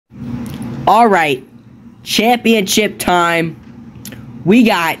Alright, championship time. We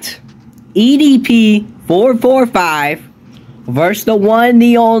got EDP445 versus the one,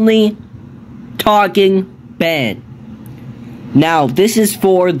 the only, Talking Ben. Now, this is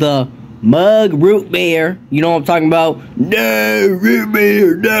for the mug root beer. You know what I'm talking about? No, root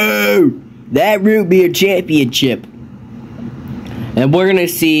beer, no! That root beer championship. And we're gonna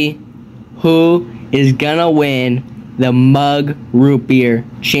see who is gonna win the mug root beer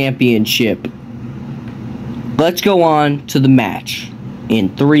championship. Let's go on to the match.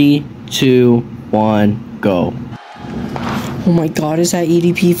 In 3, 2, 1, go. Oh my god, is that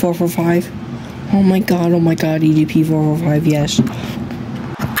EDP445? Oh my god, EDP445, yes. Oh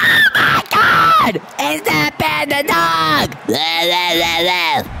my god! Is that Ben the dog?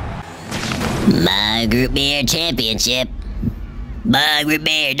 Mug root beer championship. Mug root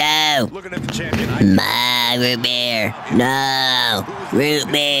beer, no. Looking at the champion. Mug root beer, no.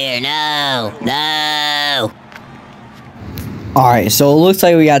 Root beer, no. No. Alright, so it looks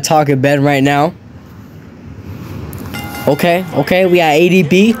like we got Talking Ben right now. Okay, we got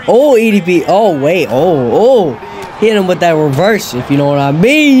ADP. Oh, ADP. Oh, wait. Oh. Hit him with that reverse, if you know what I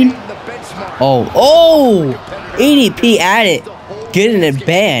mean. Oh. ADP at it. Getting it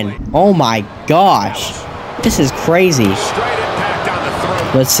banned. Oh my gosh. This is crazy.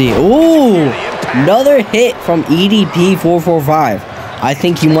 Let's see. Ooh. Another hit from EDP445. I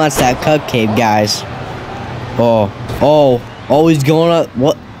think he wants that cupcake, guys. Oh, he's going up.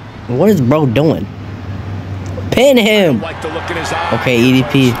 What is bro doing? Pin him. Okay,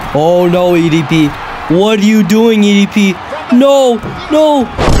 EDP. Oh no, EDP. What are you doing, EDP? No. Oh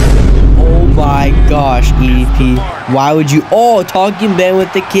my gosh, EDP. Why would you? Oh, Talking Ben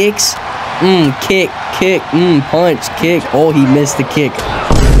with the kicks. Kick. Punch, kick. Oh, he missed the kick.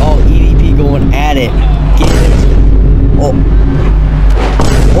 Oh, EDP going at it. Get it.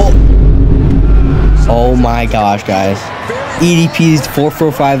 Oh my gosh, guys. EDP's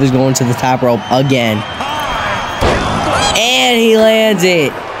 445 is going to the top rope again. And he lands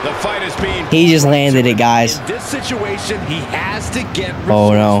it. He just landed it, guys. In this situation, he has to get resourceful.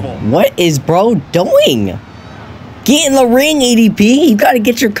 Oh no. What is bro doing? Get in the ring, EDP. You gotta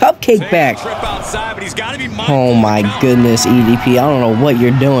get your cupcake back. Oh my goodness, EDP. I don't know what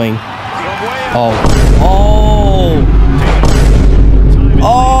you're doing. Oh.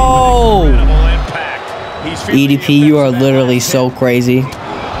 EDP, you are literally so crazy. And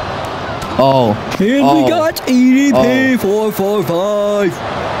we got EDP445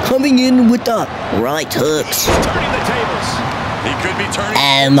 coming in with the right hooks.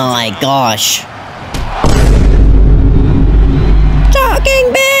 Oh my gosh.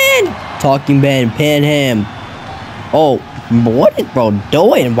 Talking Ben, pin him. Oh, what is bro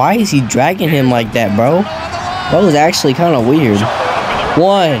doing? Why is he dragging him like that, bro? That was actually kind of weird.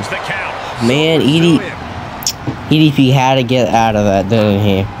 One. Man, EDP had to get out of that, didn't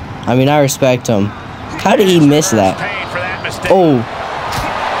he? I mean, I respect him. How did he miss that? Oh.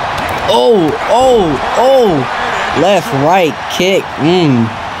 Left, right, kick.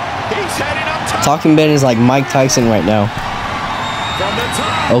 Talking Ben is like Mike Tyson right now.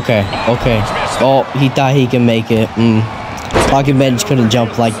 Okay. Oh, he thought he could make it. Talking Ben just couldn't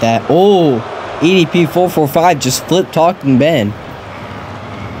jump like that. Oh, EDP445 just flipped Talking Ben.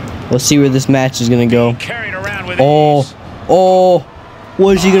 Let's see where this match is gonna go. Oh,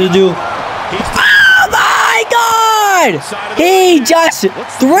 what is he gonna do? Oh my god! He just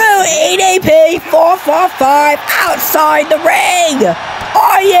threw EDP445 outside the ring!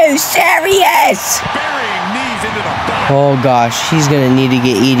 Are you serious? Oh gosh, he's gonna need to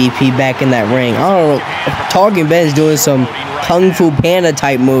get EDP back in that ring. I don't know. Talking Ben's doing some Kung Fu Panda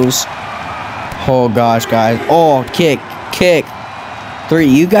type moves. Oh gosh, guys. Oh, kick. 3.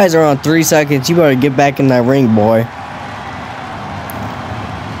 You guys are on 3 seconds. You better get back in that ring, boy.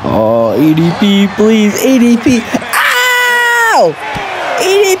 Oh, EDP, please. EDP. Ow!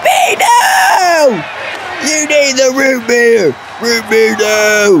 EDP, no! You need the root beer. Root beer,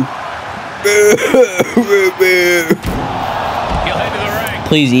 no! Root beer.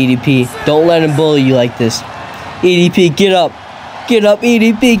 Please, EDP. Don't let him bully you like this. EDP, get up. Get up,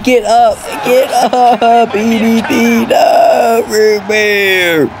 EDP. Get up. Get up, EDP. No, root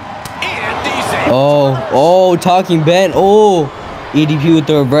beer. Oh, Talking Ben. Oh, EDP with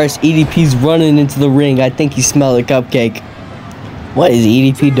the reverse. EDP's running into the ring. I think he smelled a cupcake. What is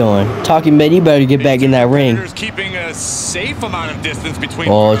EDP doing? Talking Ben, you better get back in that ring. Keeping a safe amount of distance between.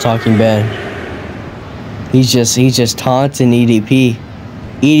 Oh, Talking Ben. He's just taunting EDP.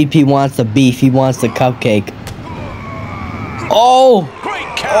 EDP wants the beef. He wants the cupcake. Oh,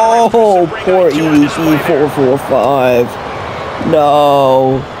 poor EDP445.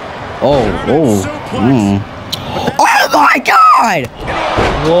 No. Oh my God!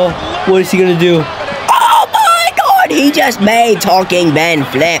 Whoa, what is he gonna do? Oh my God! He just made Talking Ben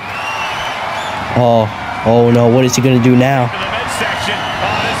flip. Oh no, what is he gonna do now?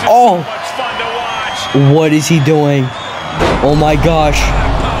 Oh, what is he doing? Oh my gosh.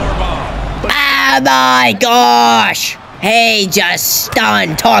 Oh my gosh! He just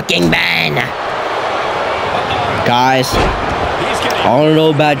stunned Talking Ben. Guys, I don't know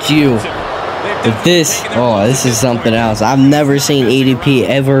about you, but this is something else. I've never seen EDP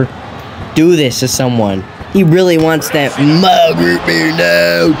ever do this to someone. He really wants that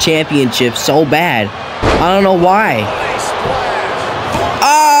championship so bad. I don't know why.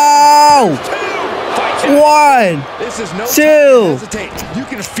 Oh! 1, 2.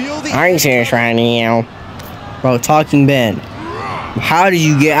 Are you serious right now? Bro, Talking Ben, how did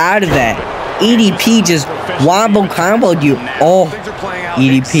you get out of that? EDP just wombo comboed you. Oh,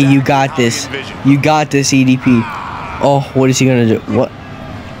 EDP, you got this. You got this, EDP. Oh, what is he gonna do? What?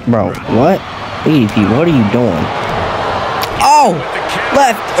 Bro, what? EDP, what are you doing? Oh!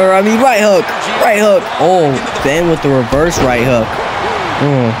 Right hook. Right hook. Oh, Ben with the reverse right hook.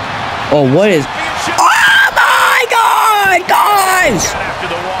 Oh, what is... Oh my God, guys!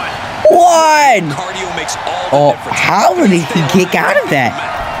 1! Oh, how did he kick out of that?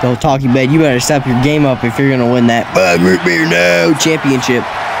 Yo, Talking Ben, you better step your game up if you're gonna win that championship.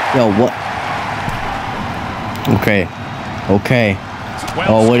 Yo, what? Okay.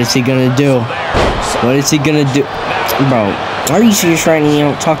 Oh, what is he gonna do? What is he gonna do? Bro, are you serious right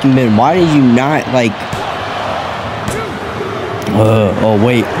now, Talking Ben? Why did you not, like... oh,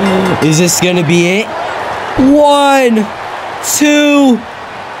 wait. Is this gonna be it? 1, 2,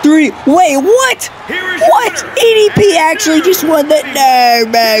 3. Wait, what? What? EDP actually just won the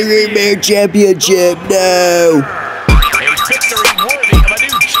championship. No. A victory worthy of a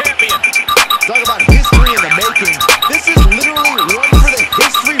new champion. Talk about history in the making. This is literally one for the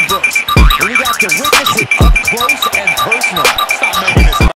history books. And you got to witness it up close